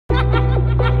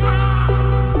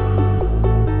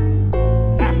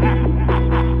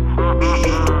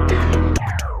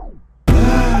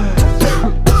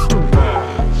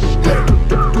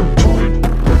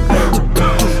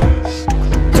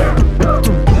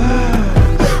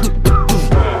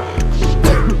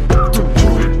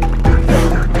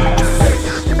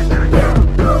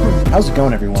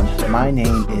going, everyone? My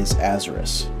name is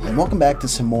Azarus, and welcome back to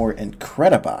some more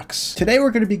Incredibox. Today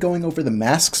we're going to be going over the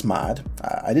Masks mod.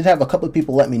 I did have a couple of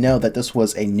people let me know that this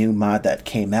was a new mod that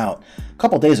came out a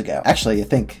couple days ago. Actually, I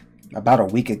think about a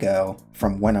week ago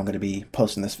from when I'm going to be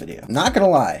posting this video. Not gonna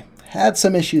lie, had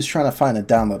some issues trying to find a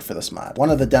download for this mod. One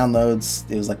of the downloads,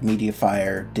 it was like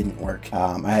Mediafire, didn't work.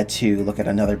 I had to look at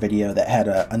another video that had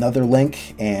another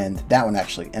link, and that one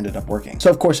actually ended up working. So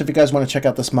of course, if you guys want to check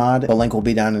out this mod, the link will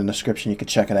be down in the description. You can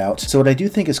check it out. So what I do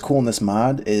think is cool in this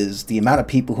mod is the amount of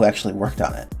people who actually worked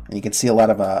on it. And you can see a lot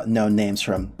of known names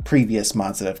from previous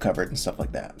mods that I've covered and stuff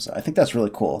like that. So I think that's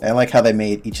really cool. I like how they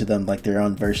made each of them like their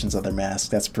own versions of their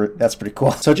mask. That's pretty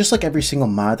cool. So just like every single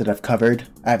mod that I've covered,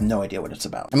 I have no idea what it's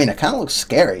about. I mean, it kind of looks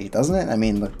scary, doesn't it? I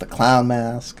mean, the clown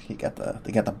mask, they got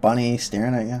the bunny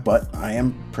staring at you. But I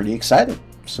am pretty excited.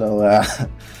 So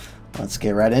let's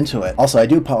get right into it. Also, I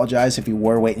do apologize if you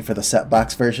were waiting for the set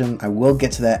box version. I will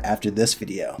get to that after this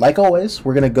video. Like always,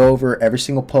 we're gonna go over every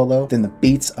single polo, then the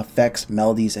beats, effects,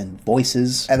 melodies, and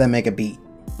voices, and then make a beat.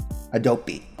 A dope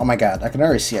beat. Oh my god, I can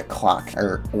already see a clock,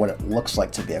 or what it looks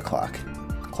like to be a clock.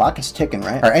 Clock is ticking,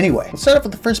 right? Alright, anyway, let's start off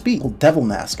with the first beat. Old Devil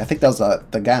Mask. I think that was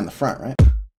the guy in the front, right?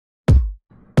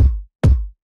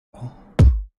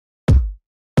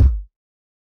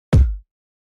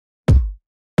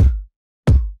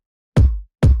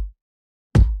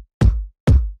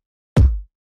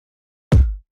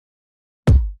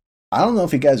 I don't know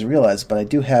if you guys realize, but I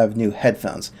do have new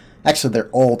headphones. Actually, they're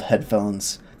old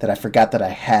headphones that I forgot that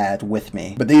I had with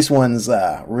me. But these ones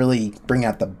really bring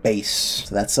out the bass,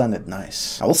 so that sounded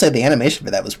nice. I will say the animation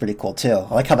for that was pretty cool too.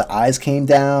 I like how the eyes came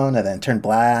down and then turned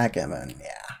black, and then,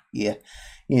 yeah,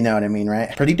 you know what I mean,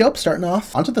 right? Pretty dope starting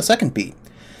off. On to the second beat.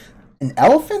 An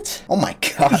elephant? Oh my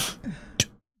god.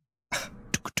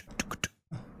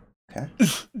 Okay.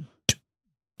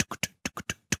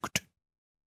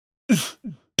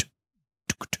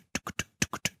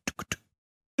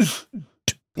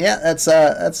 Yeah,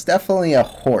 that's definitely a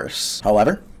horse.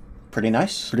 However, pretty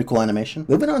nice, pretty cool animation.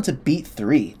 Moving on to beat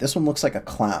 3. This one looks like a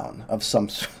clown of some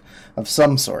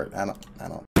sort. I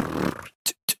don't.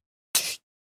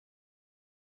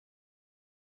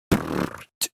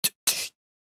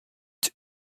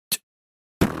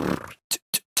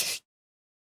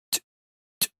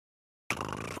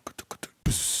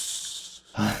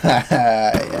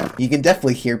 Yeah, you can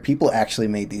definitely hear people actually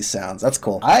made these sounds. That's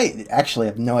cool. I actually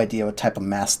have no idea what type of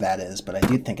mask that is, but I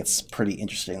do think it's pretty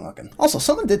interesting looking. Also,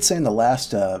 someone did say in the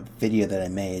last video that I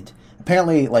made,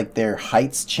 apparently like their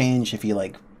heights change if you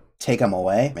like take them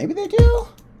away. Maybe they do?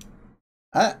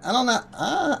 I don't know.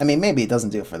 I mean, maybe it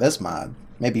doesn't do it for this mod.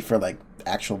 Maybe for like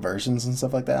actual versions and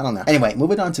stuff like that. I don't know. Anyway,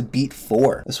 moving on to beat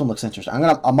 4. This one looks interesting.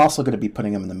 I'm also going to be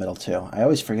putting them in the middle too. I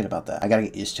always forget about that. I gotta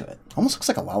get used to it. Almost looks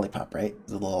like a lollipop, right?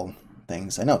 The little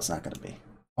things. I know it's not going to be.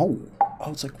 Oh,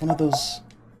 it's like one of those.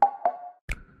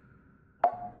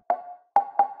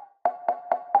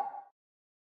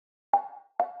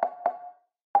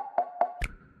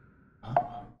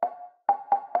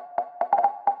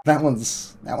 That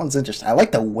one's interesting. I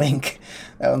like the wink.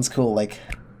 That one's cool. Like,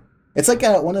 it's like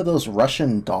one of those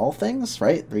Russian doll things,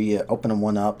 right? Where you open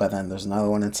one up, and then there's another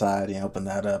one inside. You open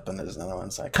that up, and there's another one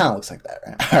inside. Kind of looks like that,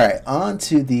 right? All right, on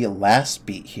to the last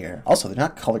beat here. Also, they're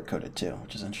not color-coded, too,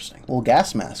 which is interesting. Little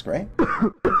gas mask, right?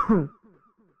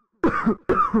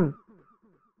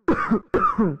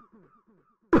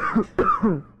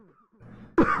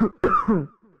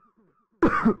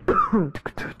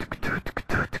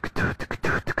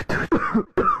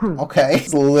 Okay,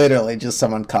 it's literally just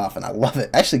someone coughing. I love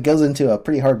it. Actually goes into a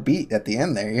pretty hard beat at the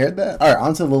end there. You heard that? All right,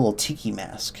 on to the little tiki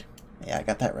mask. Yeah, I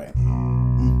got that right.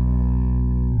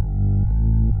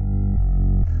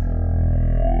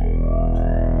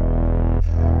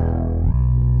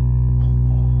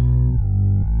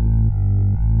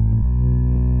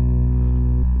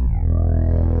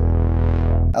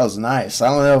 That was nice. I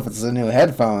don't know if it's the new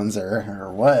headphones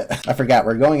or what. I forgot.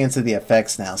 We're going into the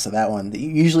effects now. So that one,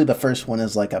 usually the first one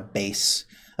is like a bass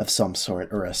of some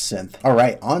sort or a synth. All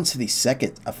right, on to the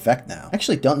second effect now. I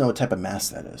actually don't know what type of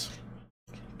mask that is.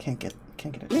 Can't get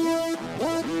it.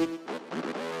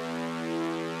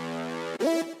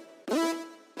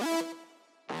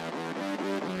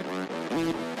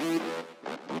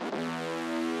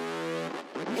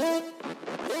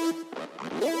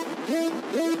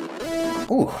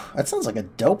 Ooh, that sounds like a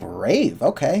dope rave.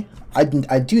 Okay, I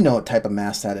do know what type of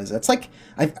mask that is. It's like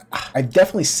I've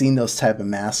definitely seen those type of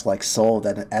masks like sold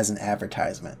as an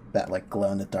advertisement. That like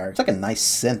glow in the dark. It's like a nice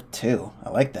synth too. I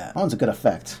like that. That one's a good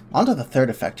effect. On to the third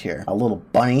effect here. A little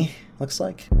bunny looks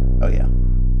like. Oh yeah.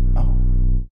 Oh.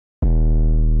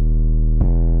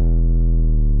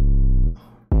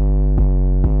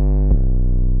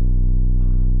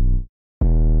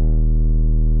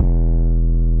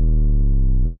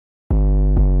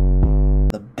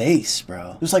 bass,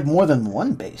 bro. There's like more than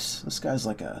one bass. This guy's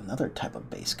like another type of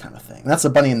bass kind of thing. And that's the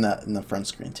bunny in the front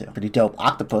screen too. Pretty dope.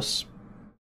 Octopus.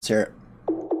 Let's hear it.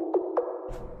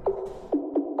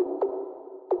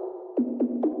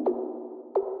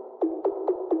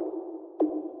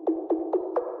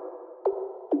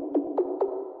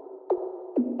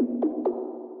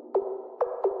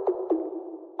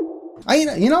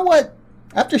 You know what?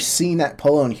 After seeing that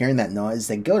polo and hearing that noise,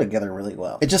 they go together really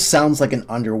well. It just sounds like an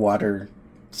underwater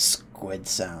squid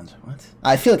sound. What?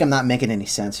 I feel like I'm not making any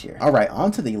sense here. Alright,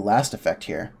 on to the last effect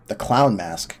here. The clown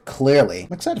mask. Clearly.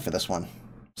 I'm excited for this one.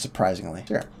 Surprisingly.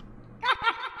 Sure.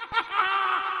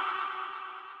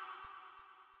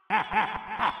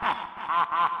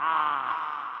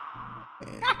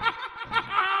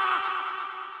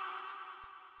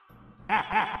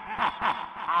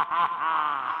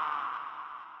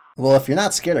 Well, if you're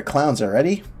not scared of clowns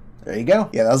already, there you go.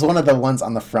 Yeah, that was one of the ones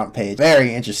on the front page.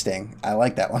 Very interesting. I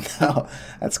like that one though.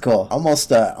 That's cool.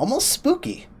 Almost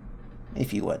spooky,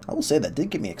 if you would. I will say that did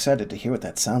get me excited to hear what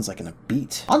that sounds like in a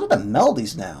beat. On to the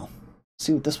melodies now. Let's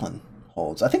see what this one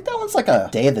holds. I think that one's like a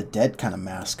Day of the Dead kind of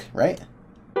mask, right?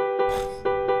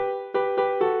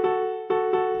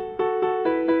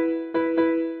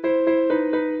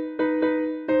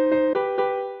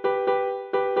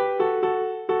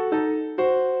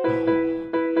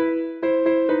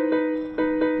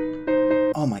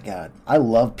 Oh my god, I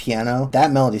love piano.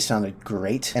 That melody sounded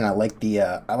great, and I like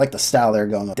the style they're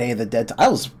going with. Day of the Dead. I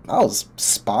was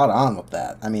spot on with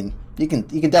that. I mean, you can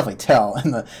definitely tell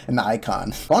in the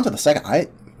icon. Go on to the second.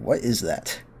 What is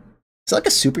that? Is it like a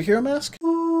superhero mask?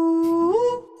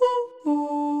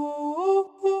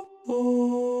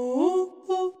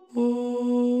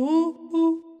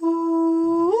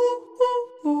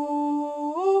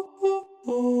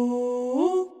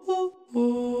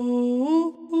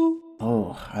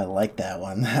 I like that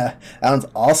one. That one's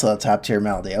also a top tier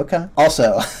melody. Okay.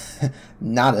 Also,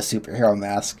 not a superhero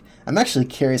mask. I'm actually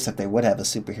curious if they would have a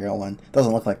superhero one.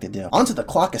 Doesn't look like they do. Onto the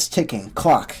clock is ticking.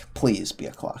 Clock, please be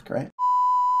a clock, right?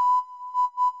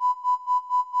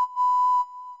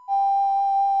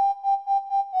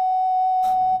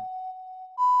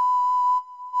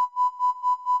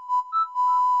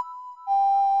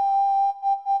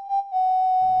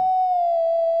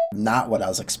 Not what I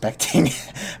was expecting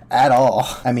at all.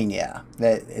 I mean, yeah,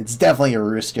 it's definitely a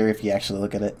rooster if you actually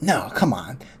look at it. No, come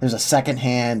on. There's a second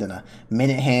hand and a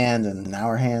minute hand and an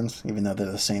hour hand, even though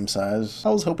they're the same size. I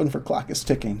was hoping for clock is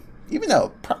ticking, even though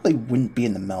it probably wouldn't be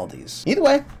in the melodies. Either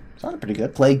way, sounded pretty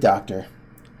good. Plague Doctor.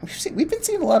 We've been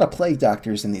seeing a lot of Plague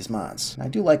Doctors in these mods. I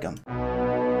do like them.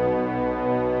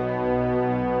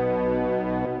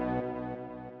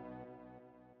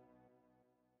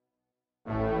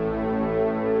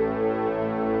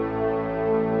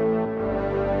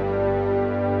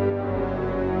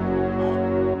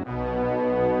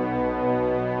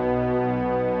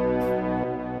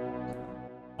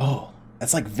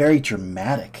 That's like very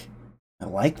dramatic. I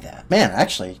like that. Man,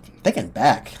 actually, thinking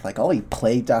back, like all the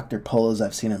Plague Doctor polos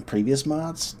I've seen in previous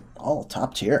mods, all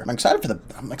top tier. I'm excited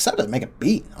to make a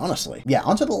beat, honestly. Yeah,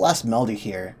 onto the last melody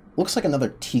here. Looks like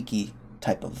another tiki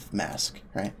type of mask,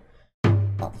 right?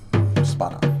 Oh,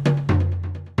 spot on.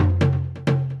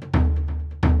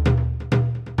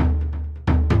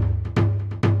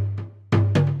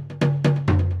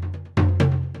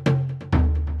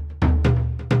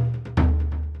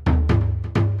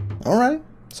 Alright,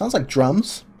 sounds like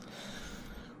drums,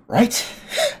 right?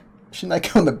 Shouldn't I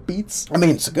go on the beats? I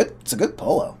mean, it's a good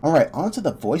polo. Alright, on to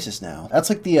the voices now. That's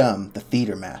like the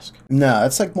theater mask. No,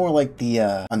 that's like more like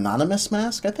the anonymous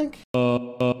mask, I think.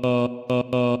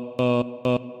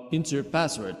 Insert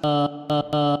password.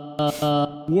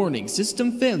 Warning,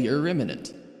 system failure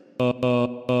imminent.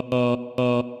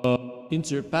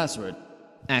 Insert password.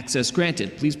 Access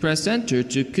granted. Please press enter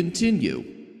to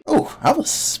continue. Oh, I was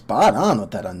spot on with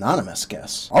that anonymous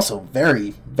guess. Also,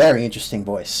 very, very interesting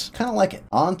voice. Kind of like it.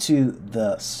 On to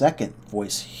the second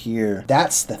voice here.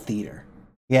 That's the theater.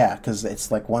 Yeah, because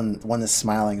it's like one is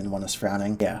smiling and one is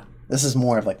frowning. Yeah, this is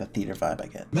more of like the theater vibe I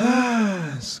get.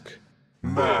 Mask!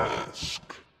 Mask!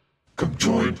 Come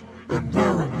join and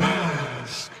wear a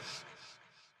mask!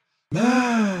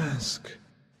 Mask!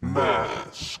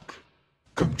 Mask!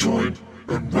 Come join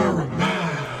and wear a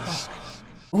mask!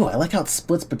 Ooh, I like how it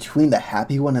splits between the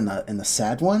happy one and the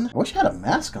sad one. I wish I had a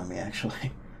mask on me,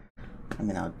 actually. I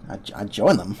mean, I'd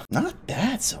join them. Not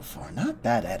bad so far. Not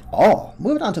bad at all.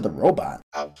 Moving on to the robot.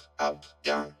 Up, up,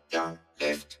 down, down,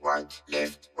 left, right,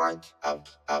 up,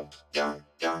 up, down,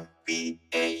 down, B,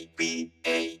 A,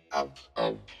 up,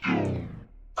 up, down.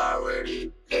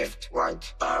 Powery, left,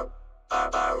 right, up,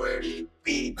 powery,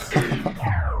 B,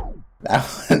 A.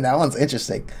 That one's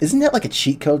interesting. Isn't that like a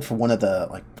cheat code for one of the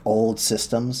like old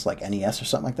systems, like NES or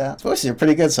something like that? Voices are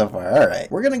pretty good so far. All right,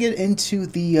 we're gonna get into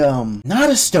the not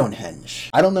a Stonehenge.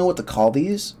 I don't know what to call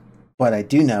these, but I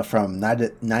do know from Night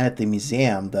at the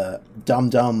Museum, the Dum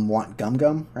Dum Want Gum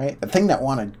Gum, right? The thing that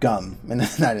wanted gum in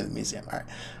the Night at the Museum. All right,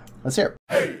 let's hear it.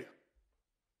 Hey!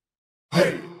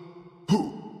 Hey!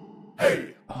 Who?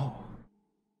 Hey! Oh.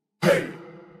 Hey!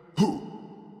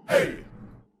 Who? Hey!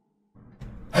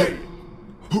 Hey!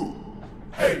 Who?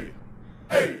 Hey!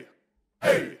 Hey!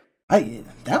 Hey!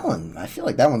 That one, I feel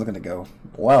like that one's gonna go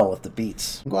well with the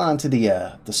beats. I'm going on to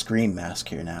the Scream mask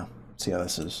here now. See how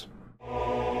this is.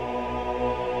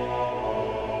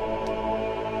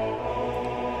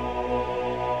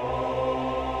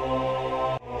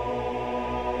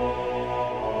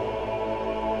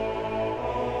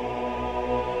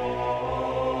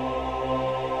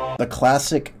 The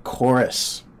classic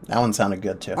chorus. That one sounded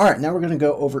good too. Alright, now we're going to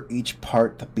go over each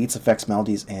part, the beats, effects,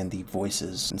 melodies, and the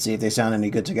voices, and see if they sound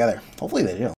any good together. Hopefully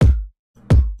they do.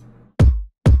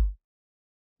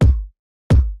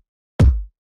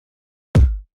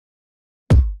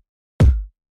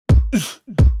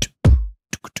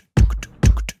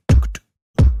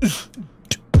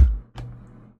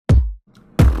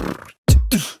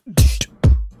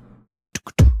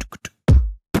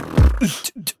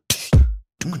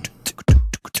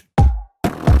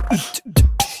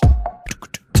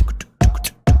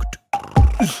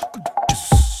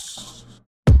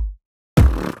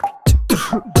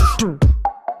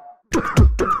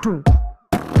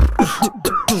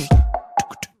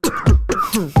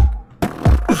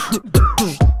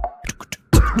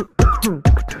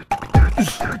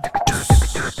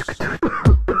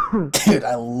 Dude,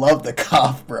 I love the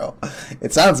cough, bro.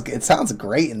 It sounds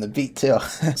great in the beat too.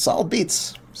 Solid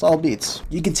beats. Solid beats.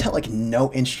 You can tell like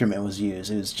no instrument was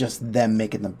used. It was just them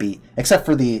making the beat. Except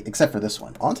for this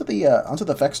one. Onto the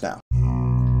effects now.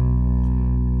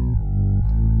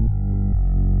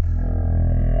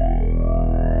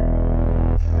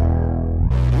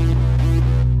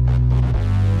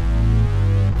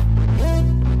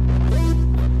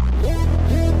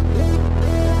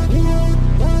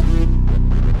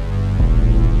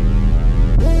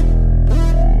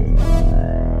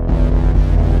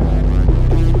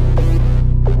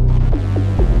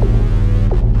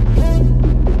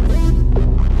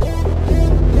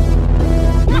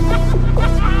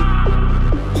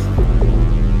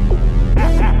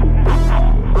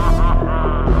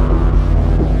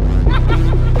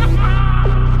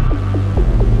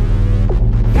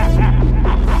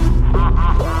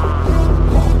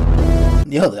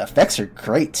 Yo, the effects are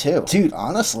great too. Dude,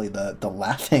 honestly, the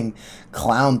laughing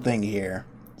clown thing here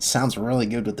sounds really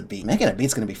good with the beat. Making a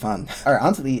beat's gonna be fun. Alright,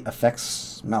 onto the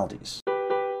effects melodies.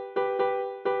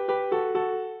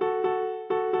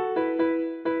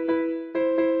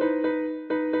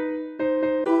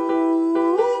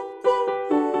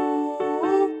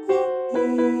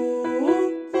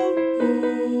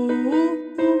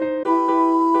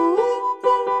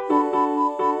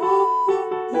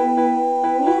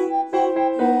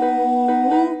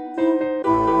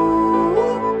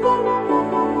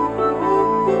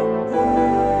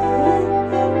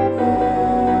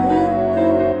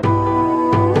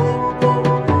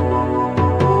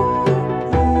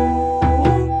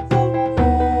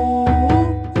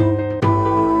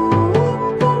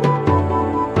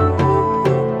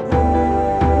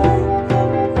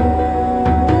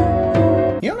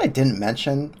 Didn't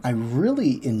mention, I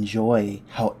really enjoy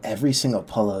how every single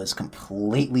polo is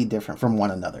completely different from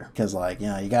one another. Because like, you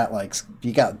know, you got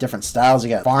different styles. You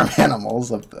got farm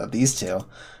animals of these two.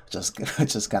 Just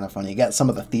kind of funny. You got some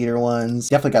of the theater ones.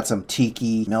 Definitely got some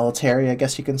tiki military, I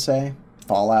guess you can say.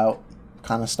 Fallout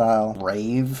kind of style.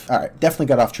 Rave. All right, definitely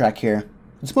got off track here.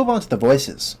 Let's move on to the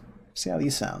voices. See how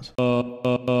these sound.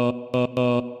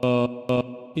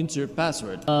 Insert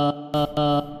password.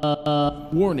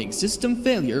 Warning, system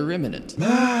failure imminent.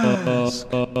 Mask.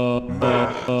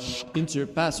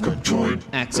 Insert password. Join.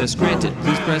 Access granted.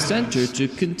 Please press enter to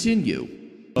continue.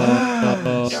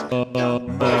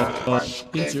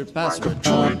 Insert password.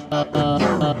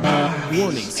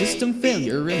 Warning, system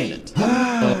failure imminent.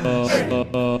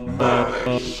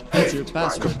 Insert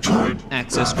password.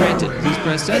 Access granted. Please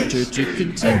press enter to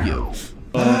continue.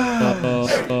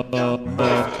 Enter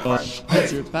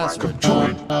password.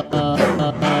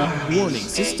 Warning,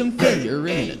 system failure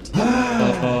imminent.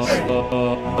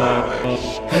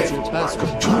 Enter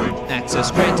password.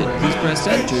 Access granted. Please press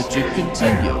enter to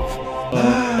continue.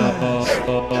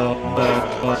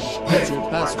 Enter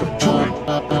password.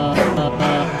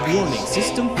 Warning,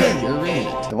 system failure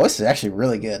imminent. The voice is actually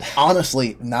really good.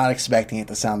 Honestly, not expecting it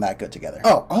to sound that good together.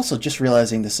 Oh, also just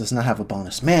realizing this does not have a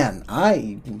bonus. Man,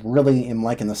 I really am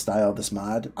liking the style of this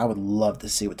mod. I would love to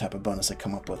see what type of bonus they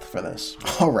come up with for this.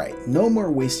 Alright, no more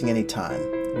wasting any time.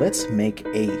 Let's make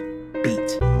a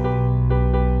beat.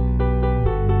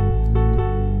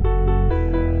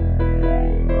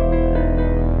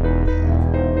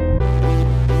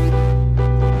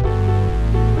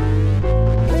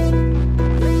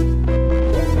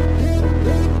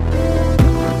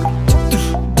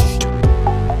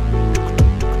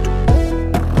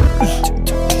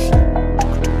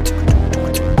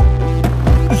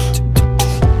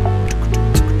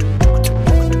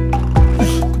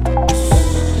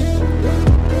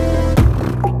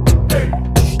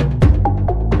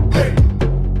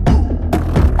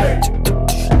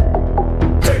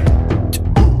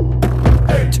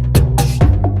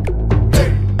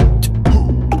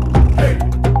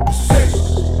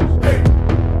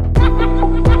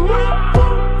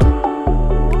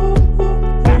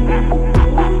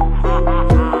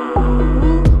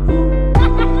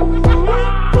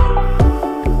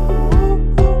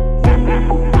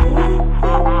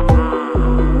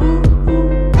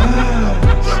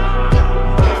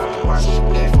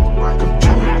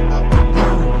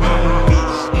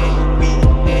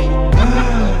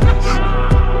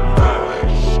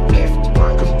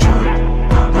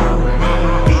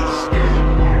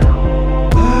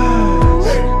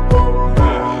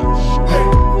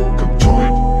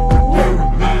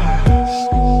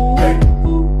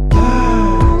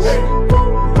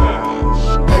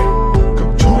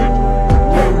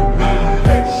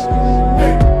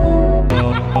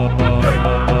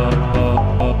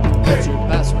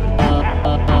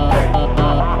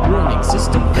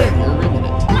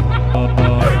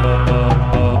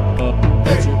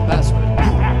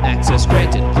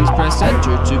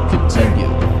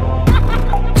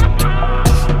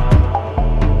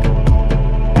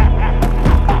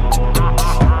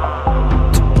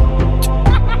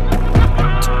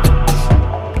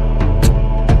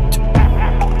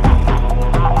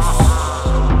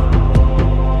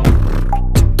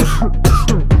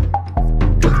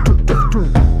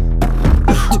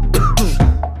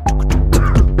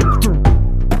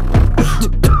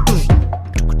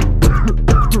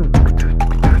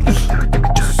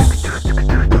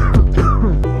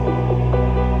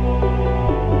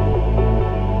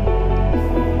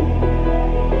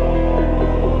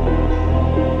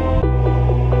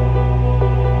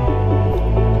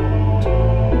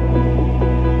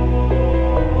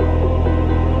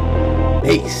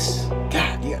 Bass.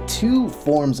 God, you got two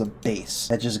forms of bass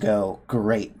that just go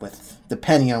great with,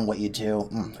 depending on what you do.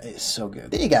 It's so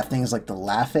good. Then you got things like the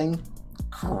laughing,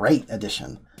 great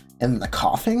addition. And the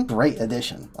coughing, great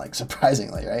addition, like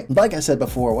surprisingly, right? Like I said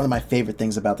before, one of my favorite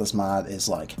things about this mod is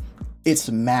like, it's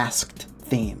masked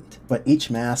themed, but each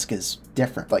mask is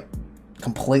different, like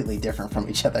completely different from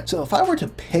each other. So if I were to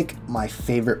pick my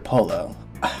favorite polo,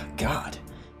 God,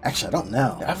 actually, I don't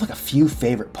know. I have like a few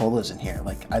favorite polos in here.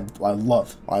 Like I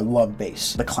love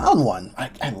bass. The clown one,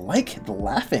 I like the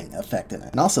laughing effect in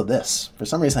it. And also this, for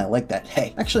some reason I like that.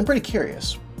 Hey, actually I'm pretty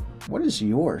curious. What is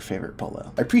your favorite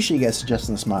polo? I appreciate you guys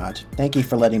suggesting this mod. Thank you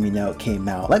for letting me know it came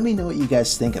out. Let me know what you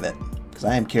guys think of it, because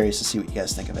I am curious to see what you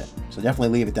guys think of it. So definitely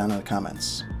leave it down in the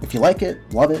comments. If you like it,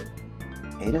 love it,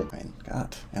 hate it, I mean,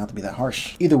 God, I don't have to be that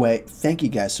harsh. Either way, thank you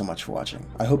guys so much for watching.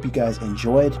 I hope you guys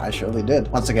enjoyed. I surely did.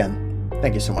 Once again,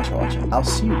 thank you so much for watching. I'll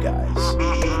see you guys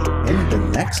in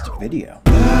the next video.